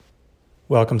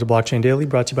Welcome to Blockchain Daily,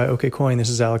 brought to you by OKCoin. This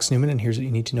is Alex Newman, and here's what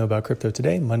you need to know about crypto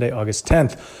today, Monday, August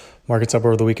 10th. Markets up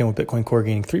over the weekend with Bitcoin Core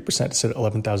gaining 3% to sit at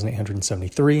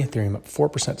 11,873, Ethereum up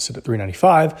 4% to sit at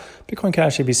 395, Bitcoin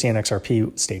Cash, ABC, and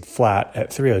XRP stayed flat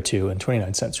at 302 and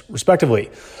 29 cents,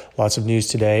 respectively. Lots of news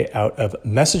today out of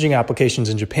messaging applications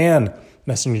in Japan.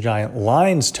 Messaging giant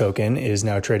Line's token is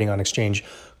now trading on exchange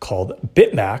called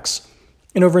BitMax.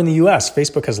 And over in the US,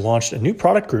 Facebook has launched a new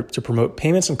product group to promote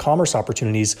payments and commerce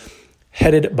opportunities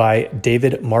headed by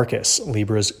David Marcus,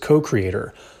 Libra's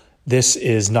co-creator. This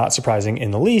is not surprising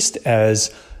in the least,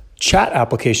 as chat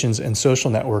applications and social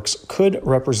networks could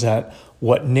represent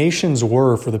what nations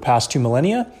were for the past 2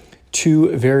 millennia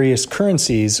to various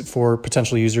currencies for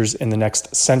potential users in the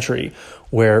next century,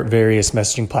 where various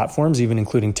messaging platforms, even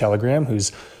including Telegram,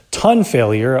 whose ton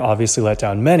failure obviously let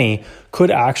down many, could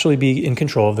actually be in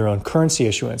control of their own currency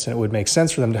issuance. And it would make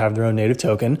sense for them to have their own native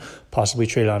token, possibly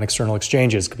traded on external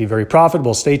exchanges. Could be very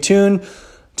profitable. Stay tuned.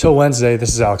 Till Wednesday,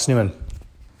 this is Alex Newman.